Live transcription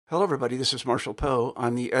Hello, everybody. This is Marshall Poe.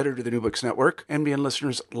 I'm the editor of the New Books Network. NBN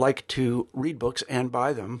listeners like to read books and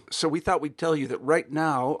buy them. So we thought we'd tell you that right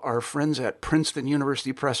now, our friends at Princeton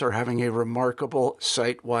University Press are having a remarkable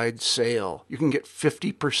site-wide sale. You can get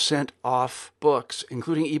 50% off books,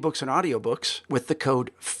 including ebooks and audiobooks, with the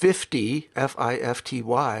code 50,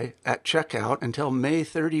 F-I-F-T-Y, at checkout until May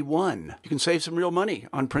 31. You can save some real money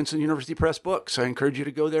on Princeton University Press books. I encourage you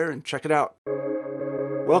to go there and check it out.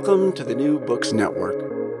 Welcome to the New Books Network.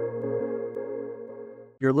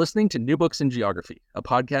 You're listening to New Books in Geography, a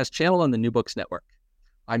podcast channel on the New Books Network.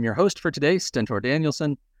 I'm your host for today, Stentor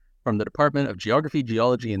Danielson, from the Department of Geography,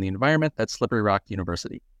 Geology, and the Environment at Slippery Rock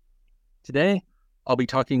University. Today, I'll be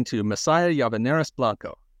talking to Masaya Llavaneras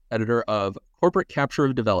Blanco, editor of Corporate Capture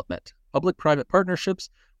of Development, Public-Private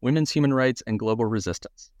Partnerships, Women's Human Rights, and Global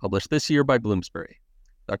Resistance, published this year by Bloomsbury.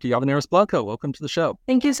 Dr. Llavaneras Blanco, welcome to the show.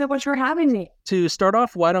 Thank you so much for having me. To start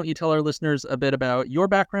off, why don't you tell our listeners a bit about your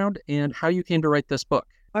background and how you came to write this book?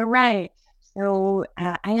 All right. So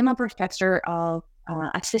I am a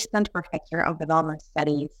assistant professor of development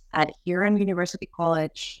studies at Huron University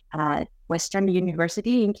College at Western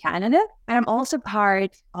University in Canada. And I'm also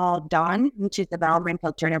part of DAWN, which is Development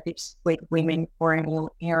Alternatives with Women for a New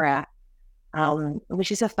Era,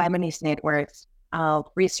 which is a feminist network of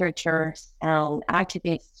researchers and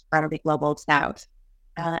activists from the Global South.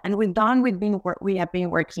 And with DAWN, we have been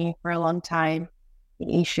working for a long time in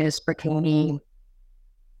issues pertaining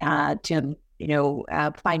to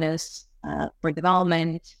finance for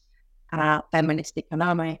development, feminist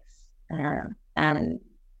economics, and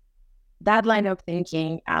that line of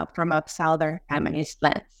thinking from a Southern feminist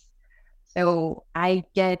lens. So I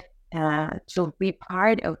get to be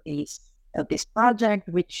part of this project,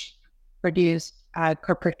 which produced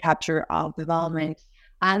Corporate Capture of Development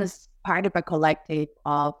as part of a collective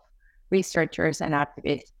of researchers and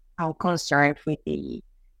activists concerned with the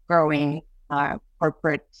growing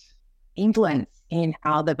corporate influence in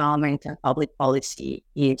how development and public policy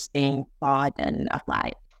is being thought and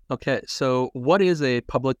applied. Okay, so what is a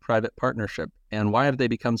public-private partnership and why have they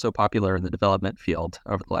become so popular in the development field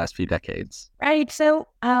over the last few decades? Right, so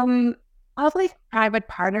public-private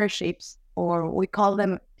partnerships, or we call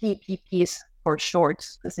them PPPs for short,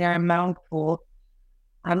 because they're a mouthful,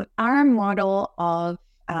 are a model of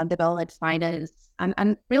development finance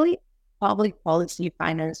and really public policy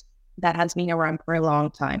finance that has been around for a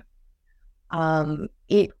long time.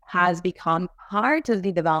 It has become part of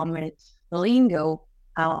the development lingo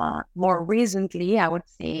more recently, I would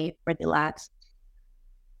say, for the last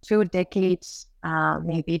 2 decades,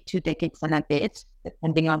 maybe 2 decades and a bit,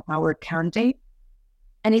 depending on how we're counting.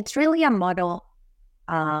 And it's really a model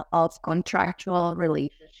of contractual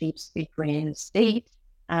relationships between state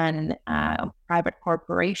and private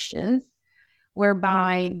corporations,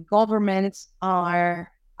 whereby governments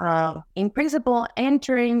are, in principle,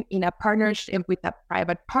 entering in a partnership with a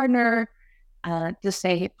private partner to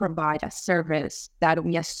say provide a service that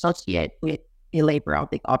we associate with the labor of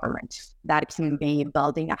the government. That can be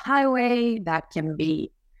building a highway, that can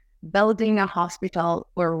be building a hospital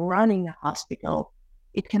or running a hospital.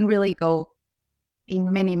 It can really go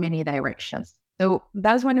in many, many directions. So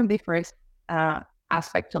that's one of the first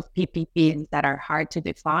aspects of PPPs that are hard to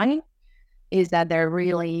define, is that they're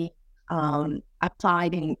really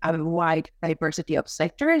applied in a wide diversity of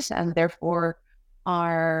sectors and therefore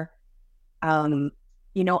are,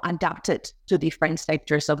 adapted to different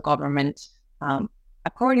sectors of government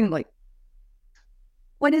accordingly.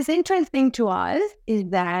 What is interesting to us is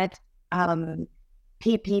that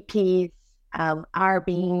PPPs are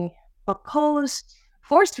being proposed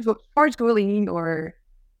forcefully, or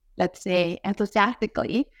let's say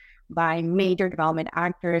enthusiastically, by major development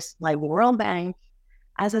actors like World Bank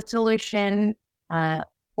as a solution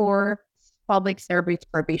for public service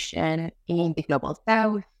provision in the Global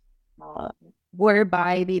South,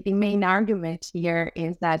 whereby the main argument here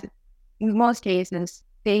is that in most cases,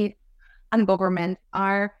 state and government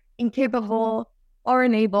are incapable or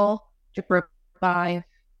unable to provide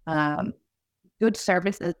good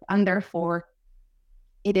services, and therefore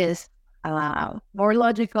it is more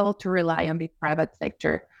logical to rely on the private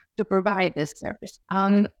sector to provide this service.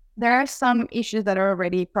 There are some issues that are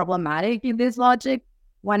already problematic in this logic.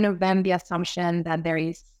 One of them, the assumption that there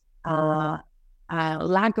is a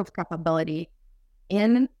lack of capability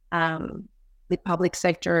in the public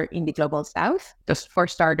sector in the Global South. Just for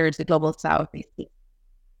starters, the Global South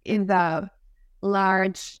is a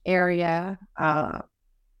large area.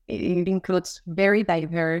 It includes very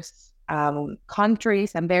diverse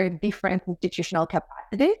countries and very different institutional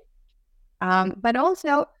capacity. But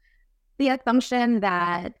also the assumption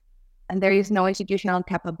that there is no institutional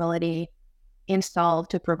capability installed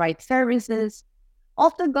to provide services,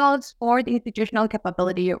 also goes for the institutional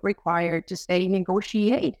capability required to, say,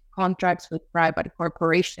 negotiate contracts with private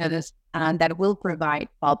corporations that will provide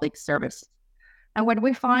public services. And what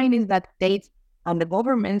we find is that states and the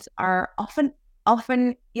governments are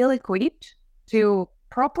often ill-equipped to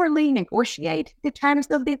properly negotiate the terms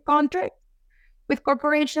of these contracts with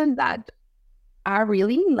corporations that are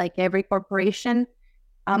really, like every corporation,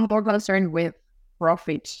 more concerned with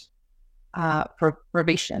profit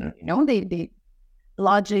provision. The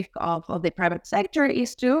logic of the private sector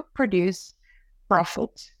is to produce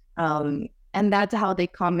profit, and that's how they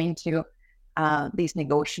come into these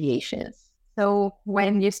negotiations. So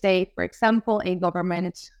when you say, for example, a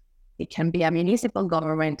government, it can be a municipal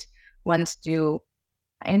government, wants to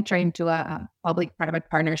enter into a public-private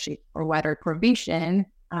partnership for water provision,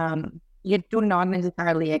 you do not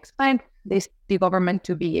necessarily expect the government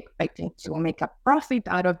to be expecting to make a profit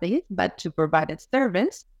out of this, but to provide a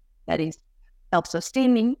service that is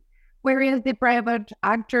self-sustaining, whereas the private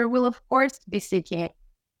actor will, of course, be seeking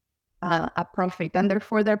a profit, and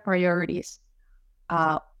therefore their priorities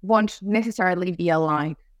won't necessarily be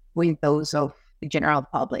aligned with those of the general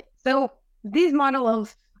public. So this model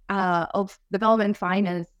of development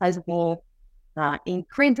finance has been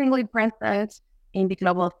increasingly present in the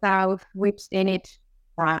global south. We've seen it,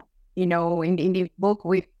 in the book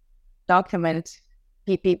we document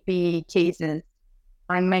PPP cases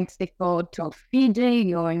from Mexico to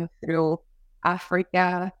Fiji, going through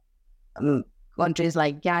Africa, countries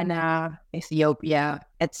like Ghana, Ethiopia,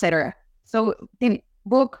 etc. So the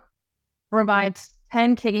book provides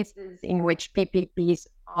 10 cases in which PPPs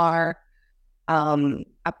are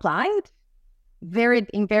applied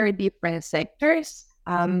in very different sectors,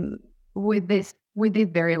 with this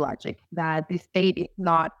very logic that the state is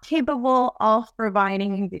not capable of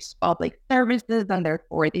providing these public services, and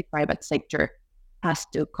therefore the private sector has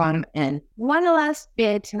to come in. One last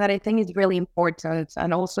bit that I think is really important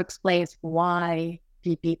and also explains why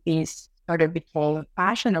PPPs sort of became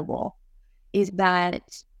fashionable is that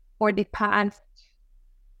for the past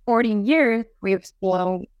 40 years, we've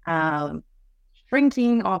seen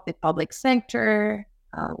shrinking of the public sector.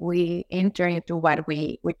 We enter into what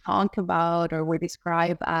we talk about or we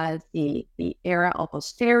describe as the era of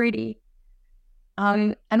austerity,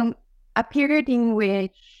 and a period in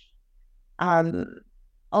which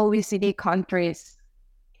OECD countries,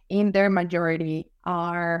 in their majority,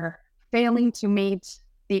 are failing to meet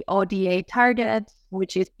the ODA target,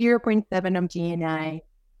 which is 0.7 of GNI,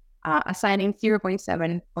 assigning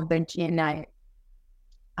 0.7 of their GNI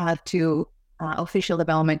to official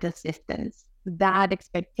development assistance. That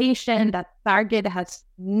expectation, that target has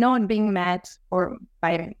not been met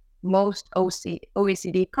by most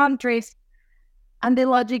OECD countries. And the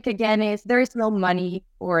logic, again, is there is no money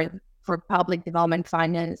for public development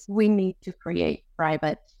finance. We need to create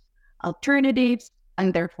private alternatives,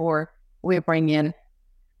 and therefore we bring in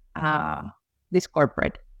these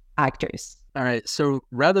corporate actors. All right. So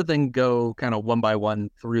rather than go kind of one by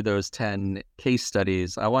one through those 10 case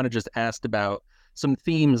studies, I want to just ask about some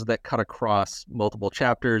themes that cut across multiple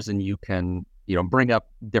chapters, and you can, bring up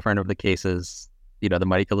different of the cases, that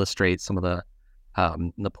might illustrate some of the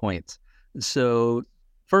points. So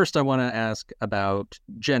first, I want to ask about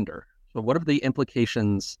gender. So what have the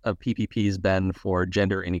implications of PPPs been for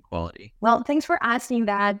gender inequality? Well, thanks for asking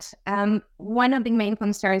that. One of the main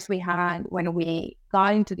concerns we had when we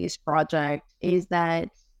got into this project is that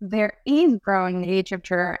there is growing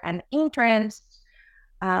literature and interest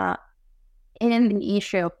in the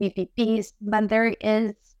issue of PPPs, but there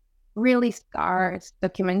is really scarce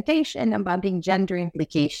documentation about the gender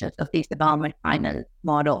implications of this development finance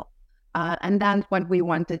model. And that's what we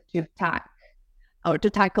wanted to tackle.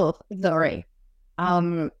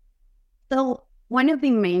 So one of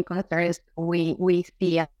the main concerns we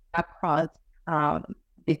see across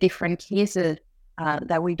the different cases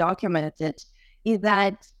that we documented is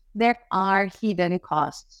that there are hidden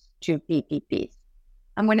costs to PPPs.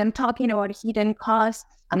 And when I'm talking about hidden costs,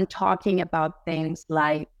 I'm talking about things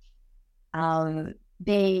like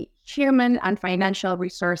the human and financial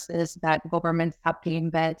resources that governments have to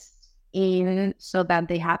invest in so that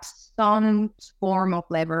they have some form of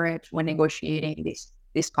leverage when negotiating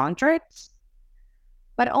these contracts.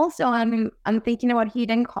 But also I'm thinking about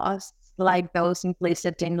hidden costs like those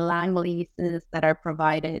implicit in land leases that are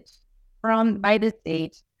provided by the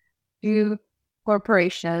state to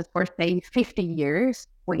corporations for, say, 50 years,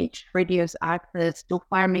 which reduce access to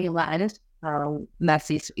farming land.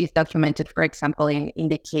 That is documented, for example, in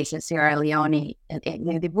the case of Sierra Leone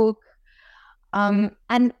in the book.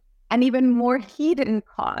 And even more hidden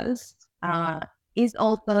costs is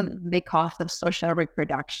also the cost of social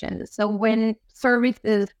reproduction. So when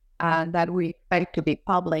services that we expect to be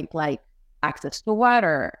public, like access to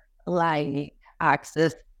water, like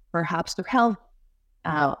access perhaps to health,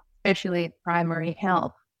 especially primary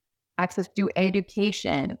health, access to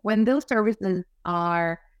education, when those services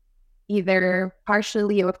are either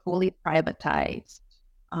partially or fully privatized,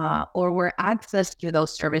 or where access to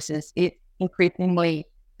those services is increasingly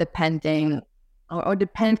depending or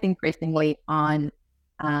depends increasingly on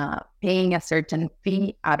paying a certain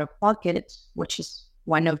fee out of pocket, which is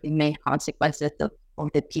one of the main consequences of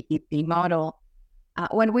the PPP model.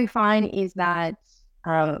 What we find is that,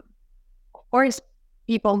 of course,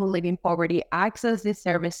 people who live in poverty access these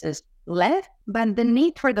services less, but the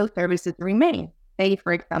need for those services remain. Say,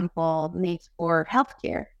 for example, needs for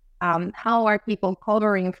healthcare. How are people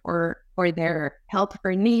covering for their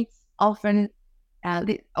healthcare needs?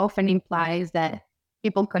 This often implies that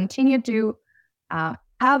people continue to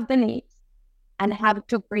have the needs and have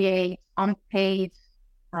to create unpaid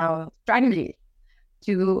strategies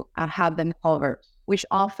to have them covered, which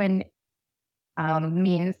often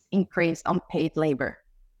means increased unpaid labor.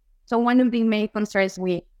 So one of the main concerns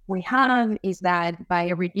we have is that by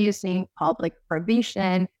reducing public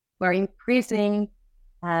provision, we're increasing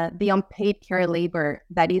the unpaid care labor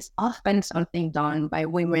that is often something done by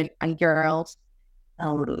women and girls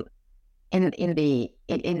in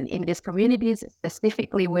these communities,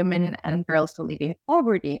 specifically women and girls who live in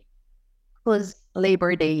poverty, whose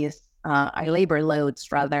labor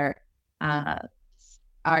loads rather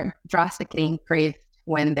are drastically increased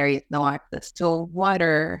when there is no access to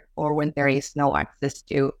water or when there is no access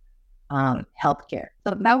to healthcare.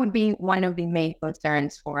 So that would be one of the main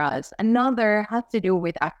concerns for us. Another has to do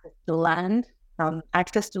with access to land.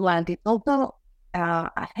 Access to land is also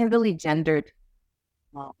a heavily gendered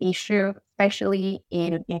issue, especially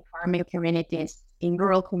in farming communities, in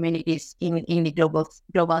rural communities, in the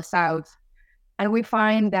global South. And we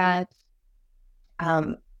find that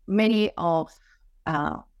many of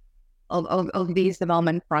these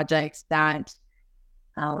development projects that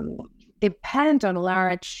depend on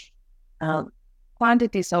large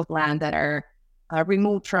quantities of land that are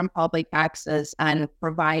removed from public access and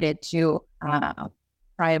provided to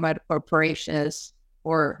private corporations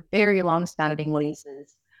for very long-standing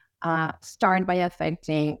leases, start by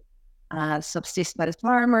affecting subsistence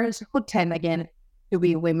farmers, who tend again to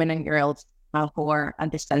be women and girls who are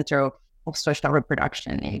at the center of social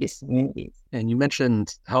reproduction in these communities. And you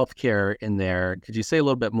mentioned healthcare in there. Could you say a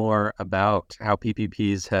little bit more about how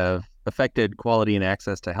PPPs have affected quality and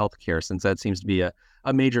access to healthcare, since that seems to be a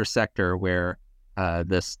major sector where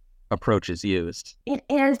this approach is used? It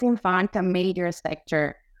is, in fact, a major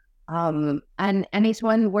sector. And it's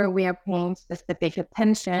one where we are paying specific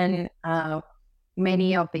attention.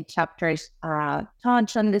 Many of the chapters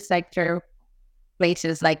touch on the sector,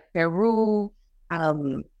 places like Peru,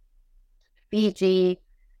 Fiji,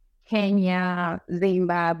 Kenya,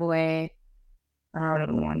 Zimbabwe,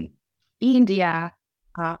 India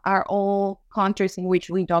are all countries in which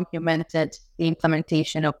we documented the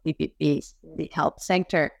implementation of PPPs in the health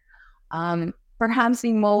sector. Perhaps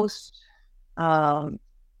the most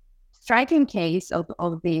striking case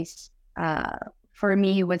of this, for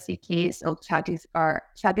me, was the case of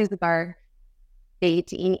Chhattisgarh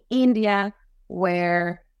state in India,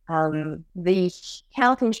 where the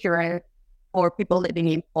health insurance for people living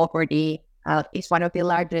in poverty is one of the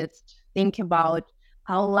largest. Think about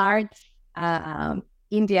how large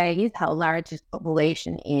India is, how large its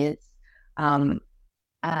population is. The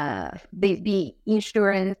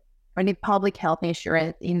insurance, or the public health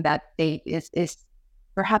insurance in that state is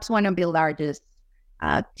perhaps one of the largest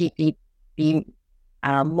PPP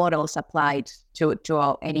models applied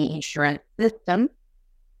to any insurance system.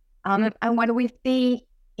 And what we see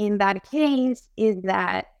in that case is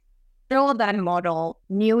that through that model,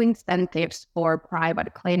 new incentives for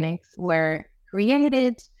private clinics were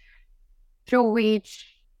created, through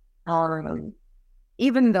which,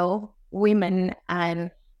 even though women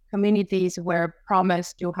and communities were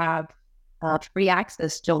promised to have free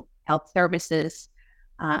access to health services,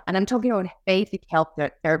 and I'm talking about basic health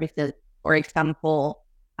services, for example,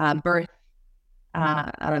 birth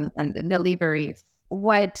and deliveries.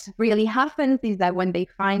 What really happens is that when they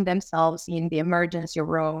find themselves in the emergency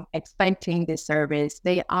room expecting this service,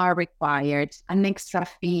 they are required an extra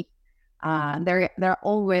fee. There are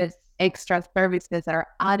always extra services that are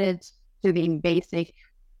added to the basic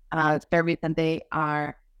service that they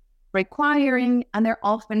are requiring, and they're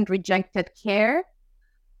often rejected care.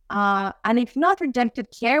 And if not rejected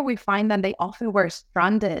care, we find that they often were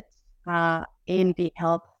stranded in the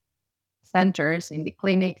health centers, in the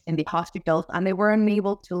clinics, in the hospitals, and they were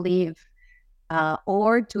unable to live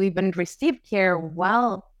or to even receive care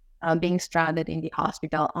while being stranded in the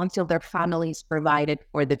hospital until their families provided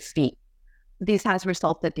for the fee. This has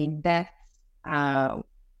resulted in deaths,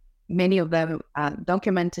 many of them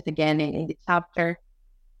documented again in the chapter.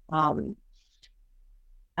 I'm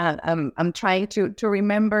trying to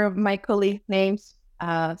remember my colleagues' names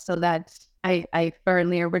so that I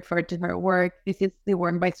fairly refer to her work. This is the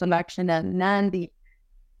work by Solakshan and Nandi.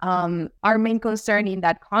 Our main concern in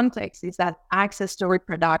that context is that access to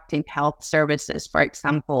reproductive health services, for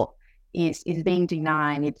example, is being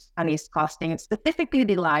denied and is costing specifically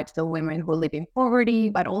the lives of women who live in poverty,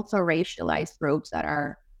 but also racialized groups that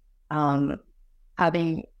are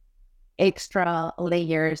having extra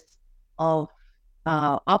layers of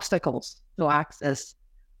obstacles to access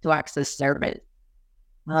service.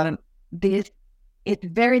 This it's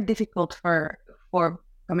very difficult for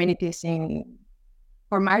communities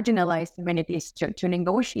for marginalized communities to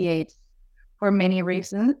negotiate for many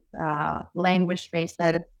reasons, language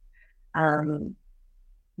reasons,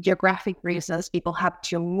 geographic reasons. People have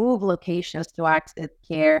to move locations to access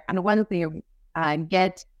care, and once they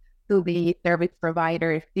get to the service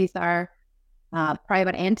providers, these are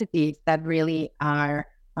private entities that really are,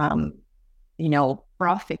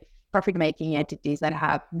 profit-making entities that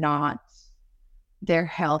have not their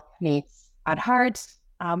health needs at heart,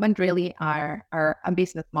 but really are a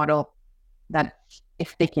business model that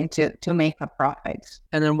is seeking to make a profit.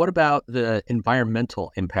 And then what about the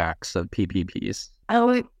environmental impacts of PPPs?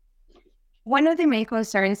 One of the main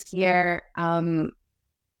concerns here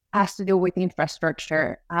has to do with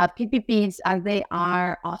infrastructure. PPPs, as they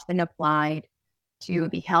are often applied to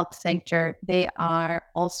the health sector, they are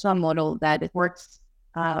also a model that works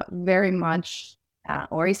very much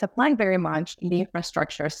or is applied very much in the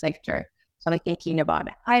infrastructure sector. So I'm thinking about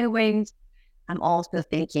highways. I'm also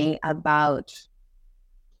thinking about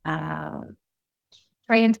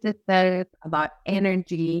train systems, about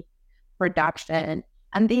energy production.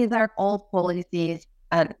 And these are all policies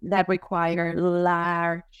that require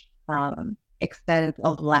large extent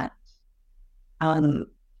of land.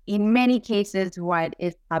 In many cases, what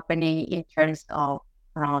is happening in terms of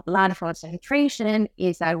land concentration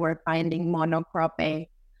is that we're finding monocropping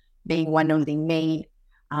being one of the main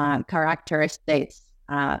characteristics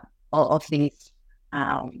of these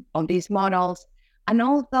models, and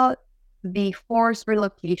also the forced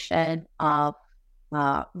relocation of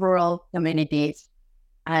rural communities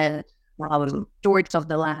and stewards of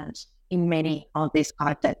the land in many of these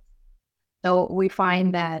contexts. So we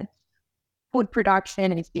find that food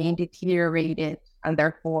production is being deteriorated, and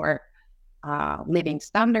therefore living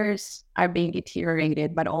standards are being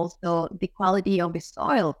deteriorated, but also the quality of the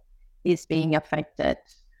soil is being affected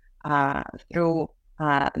through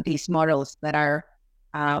these models that are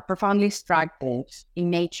profoundly extractive in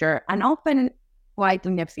nature and often quite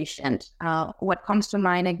inefficient. What comes to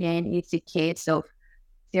mind again is the case of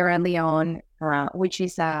Sierra Leone, which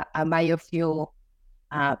is a biofuel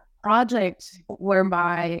project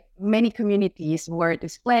whereby many communities were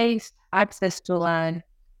displaced, access to land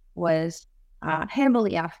was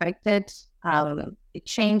heavily affected. It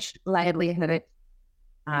changed livelihood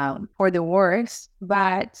for the worse,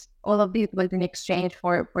 but all of this was in exchange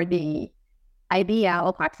for the idea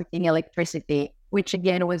of accessing electricity, which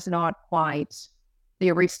again was not quite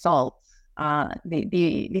the result.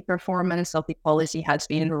 The performance of the policy has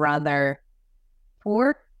been rather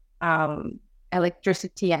poor.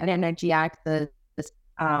 Electricity and energy access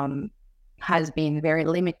has been very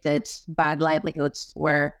limited, but livelihoods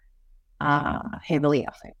were heavily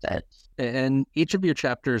affected. And each of your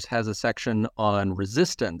chapters has a section on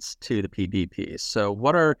resistance to the PPPs. So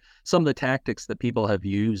what are some of the tactics that people have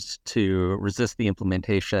used to resist the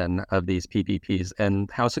implementation of these PPPs, and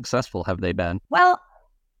how successful have they been? Well,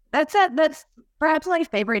 that's perhaps my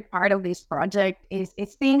favorite part of this project is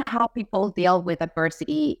seeing how people deal with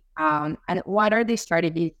adversity and what are the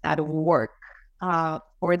strategies that work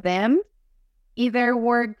for them, either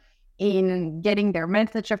work in getting their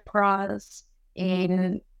message across,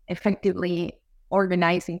 in effectively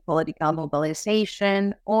organizing political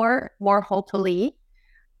mobilization, or more hopefully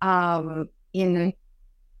in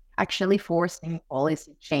actually forcing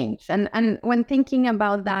policy change. And when thinking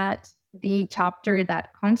about that, the chapter that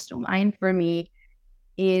comes to mind for me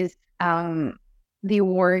is the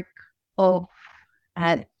work of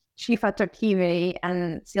Shifa Tokive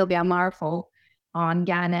and Sylvia Marfo on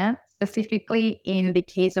Ghana, specifically in the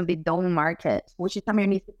case of the Dome Market, which is a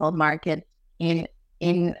municipal market in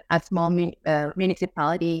a small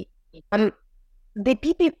municipality. But the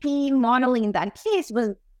PPP model in that case was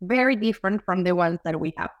very different from the ones that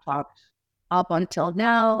we have talked up until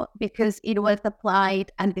now because it was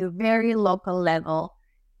applied at the very local level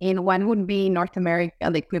in what would be North America,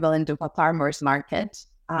 the equivalent of a farmer's market,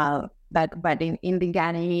 but in the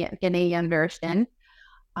Ghanaian version,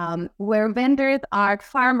 where vendors are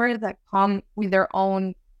farmers that come with their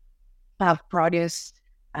own produce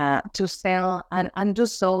to sell and do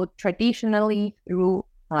so traditionally through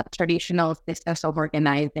traditional systems of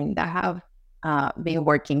organizing that have been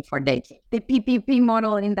working for decades. The PPP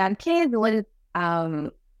model in that case was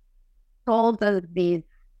told as this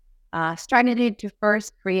strategy to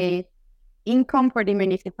first create income for the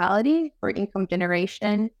municipality, for income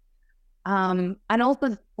generation, and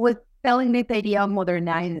also was selling this idea of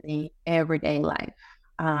modernizing everyday life.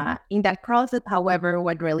 In that process, however,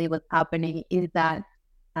 what really was happening is that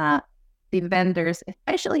the vendors,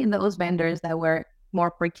 especially those vendors that were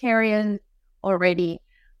more precarious, already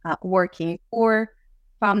working poor,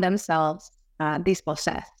 found themselves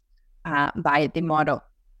dispossessed by the model.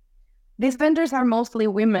 These vendors are mostly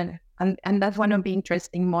women, and that's one of the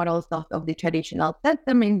interesting models of the traditional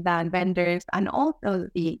system, is that vendors and also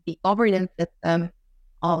the governance system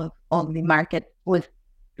of the market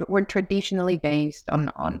were traditionally based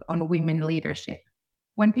on women leadership.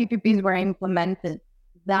 When PPPs were implemented,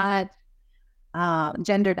 that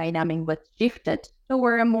gender dynamic was shifted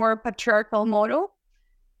toward a more patriarchal model.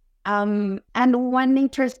 And one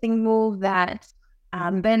interesting move that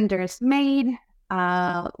vendors made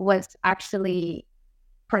was actually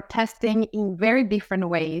protesting in very different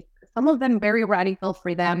ways. Some of them very radical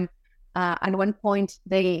for them. At one point,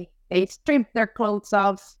 they stripped their clothes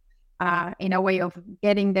off in a way of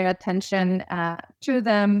getting their attention to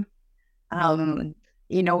them.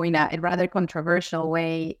 In a rather controversial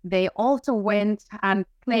way. They also went and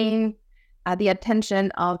claimed the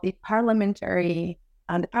attention of the parliament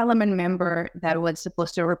member that was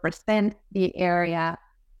supposed to represent the area,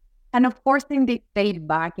 and of course, they stayed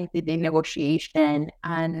back into the negotiation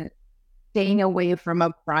and staying away from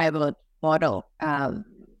a private model,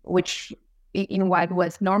 which in what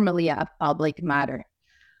was normally a public matter.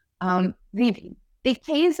 The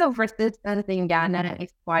case of resistance in Ghana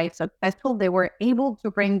is quite successful. They were able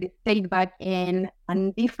to bring the state back in, and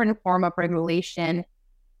a different form of regulation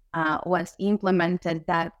was implemented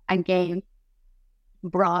that again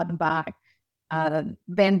brought back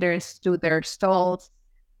vendors to their stalls,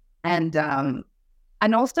 and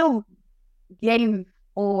also gave,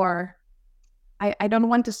 or I don't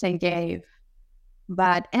want to say gave,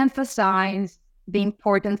 but emphasized the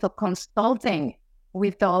importance of consulting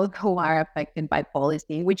with those who are affected by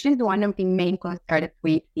policy, which is one of the main concerns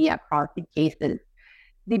we see across the cases.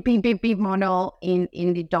 The PPP model in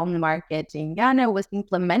the down market in Ghana was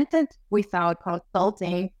implemented without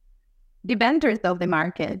consulting the vendors of the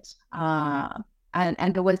market, and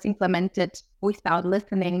it was implemented without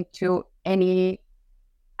listening to any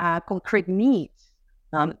concrete needs.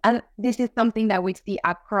 And this is something that we see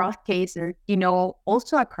across cases,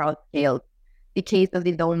 also across scales. The case of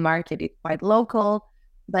the down market is quite local,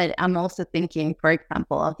 but I'm also thinking, for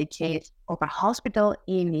example, of the case of a hospital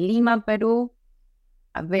in Lima, Peru,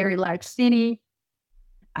 a very large city,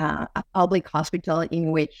 a public hospital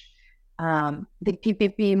in which the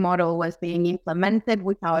PPP model was being implemented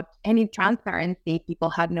without any transparency. People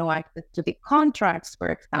had no access to the contracts, for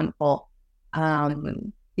example.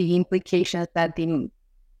 The implications that the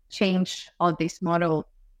change of this model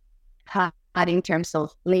had in terms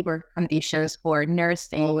of labor conditions for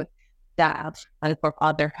nursing staff and for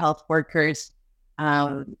other health workers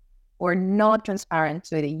were not transparent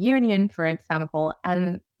to the union, for example,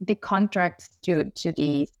 and the contracts to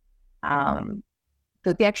the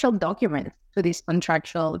actual documents, to this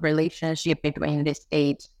contractual relationship between the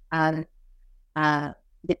state and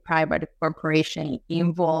the private corporation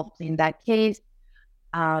involved in that case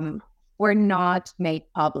were not made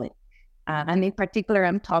public. And in particular,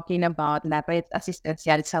 I'm talking about la Red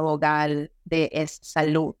Asistencial Sabogal de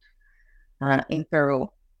Salud in Peru.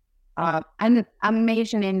 And I'm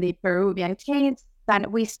mentioning the Peruvian case that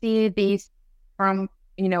we see this from,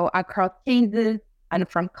 across cases and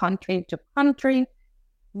from country to country.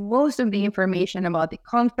 Most of the information about the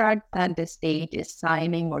contract that the state is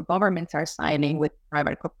signing or governments are signing with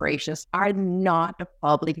private corporations are not a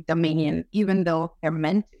public domain, even though they're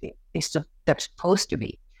meant to be. They're supposed to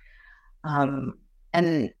be.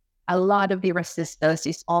 And a lot of the resistance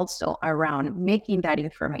is also around making that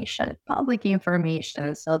information public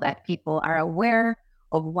information so that people are aware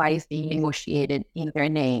of what is being negotiated in their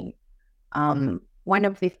name. One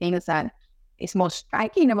of the things that is most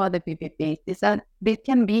striking about the PPP is that this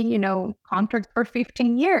can be, contracts for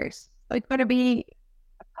 15 years. So it's going to be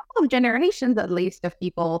a couple of generations, at least, of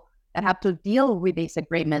people that have to deal with these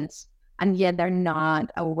agreements and yet they're not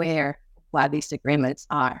aware of what these agreements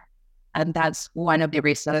are. And that's one of the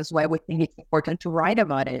reasons why we think it's important to write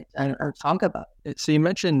about it or talk about it. So you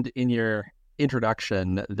mentioned in your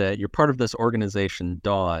introduction that you're part of this organization,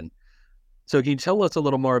 Dawn. So can you tell us a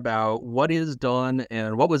little more about what is Dawn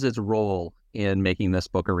and what was its role in making this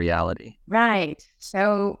book a reality? Right.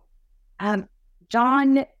 So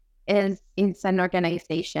Dawn is an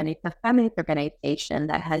organization. It's a feminist organization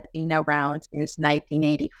that has been around since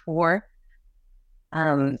 1984.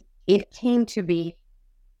 It came to be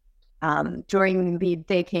during the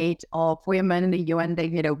decade of women, the UN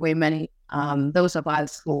decade of women, those of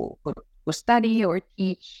us who study or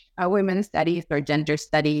teach women's studies or gender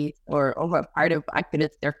studies or are part of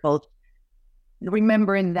activist circles,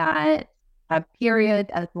 remembering that period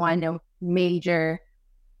as one of major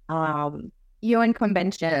UN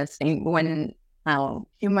conventions when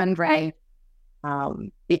human rights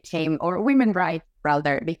became, or women's rights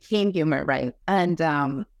rather, became human rights. And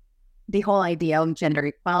the whole idea of gender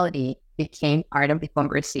equality became part of the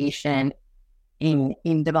conversation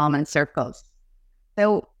in development circles.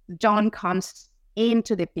 So Dawn comes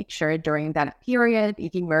into the picture during that period.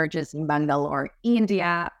 It emerges in Bangalore,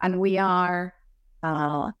 India, and we are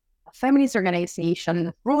a feminist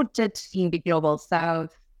organization rooted in the global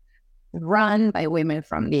south, run by women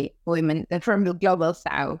from the global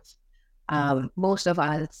south. Most of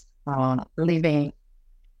us living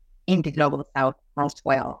in the global south as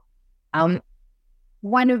well.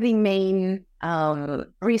 One of the main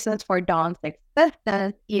reasons for Dawn's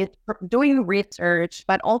existence is doing research,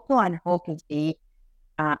 but also advocacy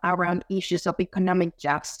around issues of economic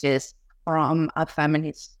justice from a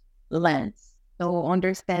feminist lens. So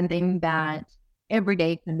understanding that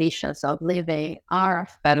everyday conditions of living are a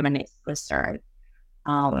feminist concern,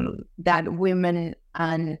 that women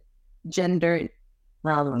and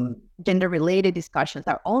gender-related discussions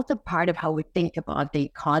are also part of how we think about the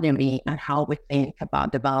economy and how we think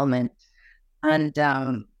about development. And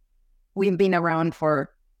we've been around for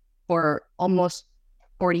almost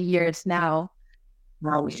 40 years now,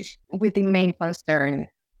 with the main concern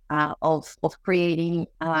of creating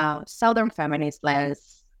a Southern feminist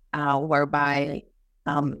lens, whereby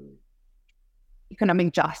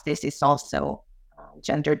economic justice is also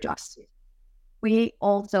gender justice. We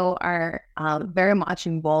also are very much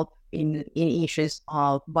involved in issues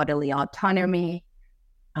of bodily autonomy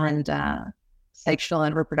and sexual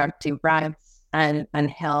and reproductive rights and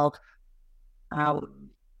health,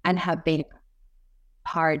 and have been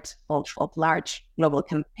part of large global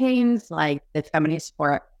campaigns like the Feminists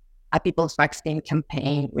for a People's Vaccine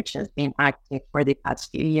campaign, which has been active for the past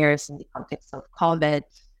few years in the context of COVID,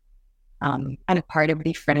 and a part of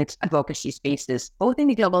different advocacy spaces, both in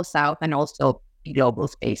the global south and also the global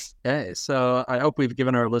space. Okay, so I hope we've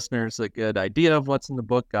given our listeners a good idea of what's in the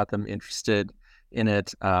book, got them interested in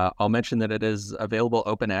it. I'll mention that it is available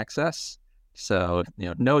open access, so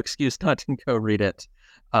no excuse not to go read it.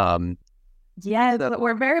 Yes,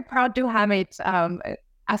 we're very proud to have it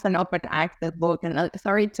as an open access book. And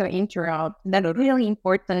sorry to interrupt, that's really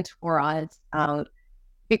important for us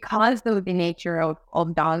because of the nature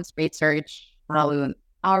of Dawn's research.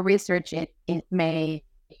 Our research is made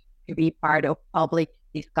to be part of public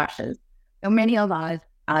discussions. So many of us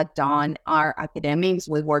at Dawn are academics.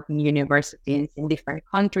 We work in universities in different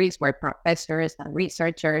countries. We're professors and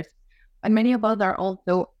researchers, but many of us are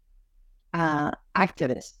also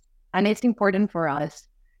activists. And it's important for us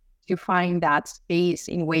to find that space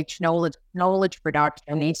in which knowledge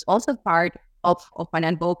production is also part of an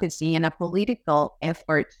advocacy and a political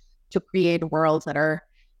effort to create worlds that are,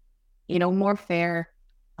 more fair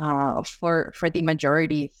for the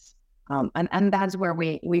majorities. And that's where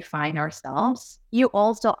we find ourselves. You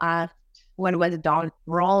also asked what was Dawn's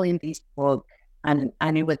role in this book, and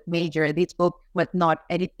it was major. This book was not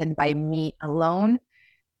edited by me alone.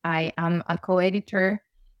 I am a co-editor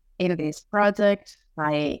in this project.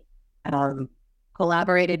 I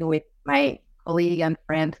collaborated with my colleague and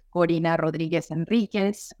friend Corina Rodríguez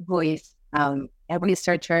Enríquez, who is a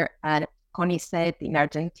researcher at CONICET in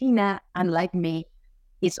Argentina, and like me,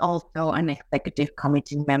 is also an executive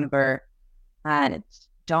committee member at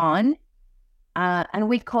Dawn. And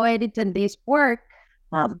we co-edited this work,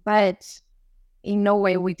 but in no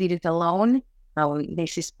way we did it alone.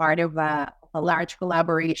 This is part of a large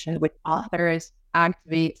collaboration with authors,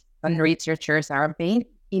 activists, and researchers are based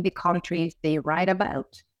in the countries they write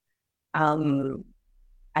about.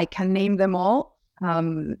 I can name them all.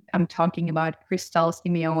 I'm talking about Crystal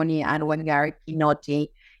Simeoni and Wangari Kinoti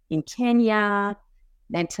in Kenya,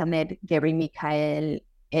 Netzanet Geri Mikael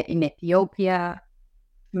in Ethiopia,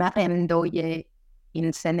 Mariam Ndoye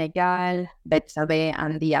in Senegal, Betsabe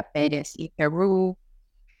Andia Perez in Peru,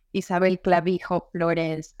 Isabel Clavijo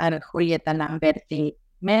Flores and Julieta Lamberti,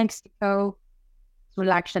 Mexico,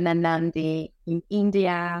 Sulakshana Nandi in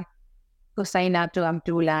India, Husainatu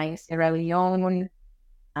Abdullah in Sierra Leone,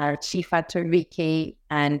 Chifa Enríquez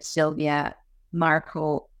and Sylvia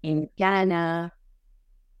Marco in Ghana,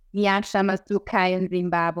 Nyasha Masuka in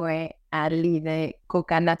Zimbabwe, and Lide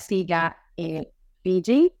Kukanasiga in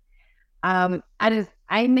Fiji.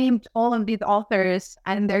 I named all of these authors,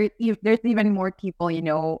 and there's even more people,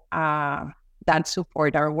 that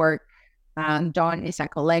support our work. Dawn is a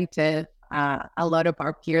collective. A lot of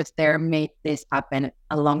our peers there made this happen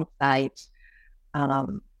alongside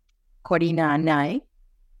Corina and I.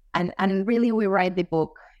 And really, we write the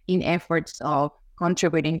book in efforts of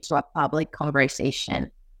contributing to a public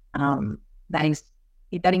conversation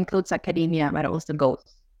that includes academia, but also goes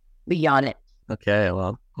beyond it. Okay,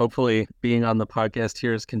 well, hopefully being on the podcast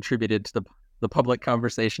here has contributed to the public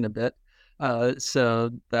conversation a bit.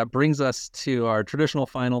 So that brings us to our traditional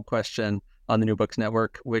final question on the New Books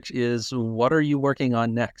Network, which is, what are you working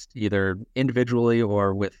on next, either individually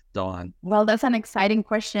or with Dawn? Well, that's an exciting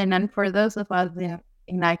question. And for those of us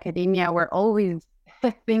in academia, we're always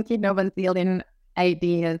thinking of unveiling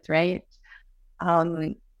ideas, right?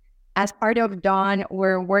 As part of Dawn,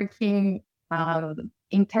 we're working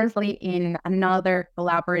intensely in another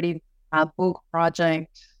collaborative book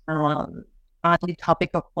project on the topic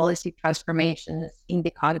of policy transformations in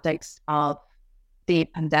the context of the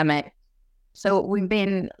pandemic. So we've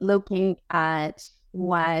been looking at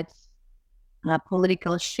what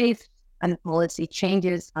political shifts and policy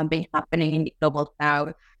changes have been happening in the Global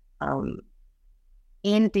South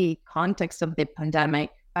in the context of the pandemic,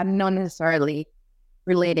 but not necessarily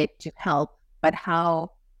related to health, but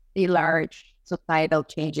how the large societal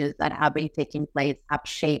changes that have been taking place have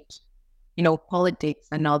shaped, politics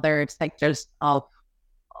and other sectors of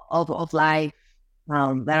life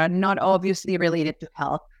that are not obviously related to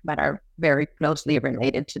health, but are very closely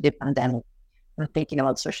related to the pandemic. We're thinking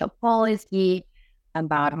about social policy,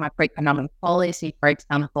 about macroeconomic policy, for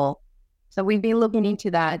example. So we've been looking into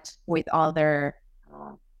that with other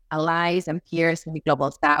allies and peers in the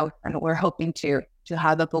Global South, and we're hoping to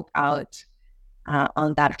have a book out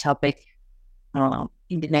on that topic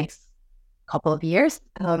in the next couple of years.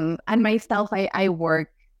 And myself, I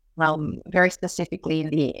work very specifically in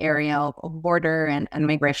the area of border and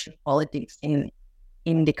migration politics in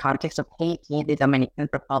the context of Haiti and the Dominican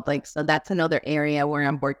Republic. So that's another area where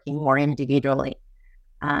I'm working more individually.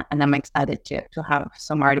 And I'm excited to have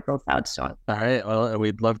some articles out soon. All right. Well,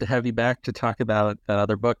 we'd love to have you back to talk about that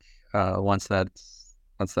other book once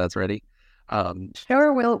that's ready.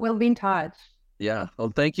 Sure, we'll be in touch. Yeah.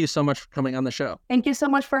 Well, thank you so much for coming on the show. Thank you so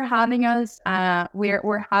much for having us.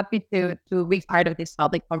 We're happy to be part of this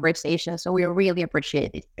public conversation. So we really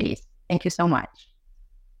appreciate this space. Thank you so much.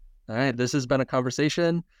 All right. This has been a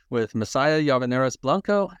conversation with Masaya Llavaneras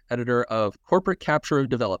Blanco, editor of Corporate Capture of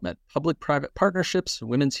Development, Public-Private Partnerships,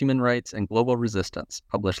 Women's Human Rights, and Global Resistance,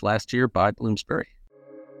 published last year by Bloomsbury.